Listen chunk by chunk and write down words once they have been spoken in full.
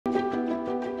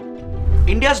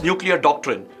India's nuclear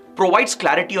doctrine provides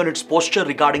clarity on its posture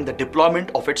regarding the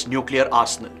deployment of its nuclear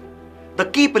arsenal. The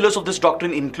key pillars of this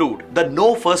doctrine include the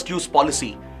no first use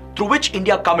policy, through which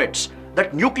India commits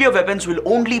that nuclear weapons will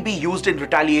only be used in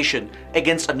retaliation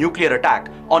against a nuclear attack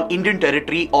on Indian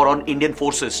territory or on Indian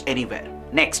forces anywhere.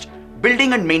 Next,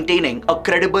 building and maintaining a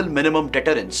credible minimum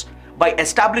deterrence by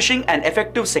establishing an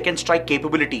effective second strike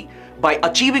capability by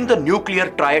achieving the nuclear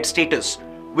triad status,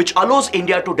 which allows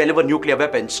India to deliver nuclear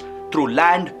weapons through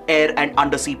land, air and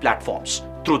undersea platforms.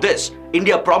 Through this,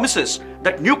 India promises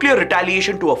that nuclear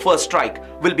retaliation to a first strike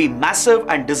will be massive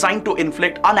and designed to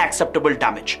inflict unacceptable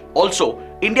damage. Also,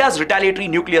 India's retaliatory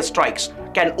nuclear strikes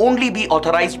can only be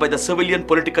authorized by the civilian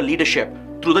political leadership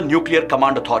through the Nuclear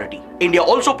Command Authority. India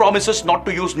also promises not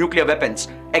to use nuclear weapons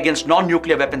against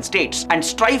non-nuclear weapon states and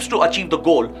strives to achieve the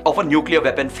goal of a nuclear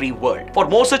weapon-free world. For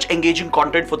more such engaging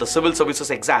content for the Civil Services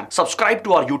exam, subscribe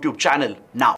to our YouTube channel now.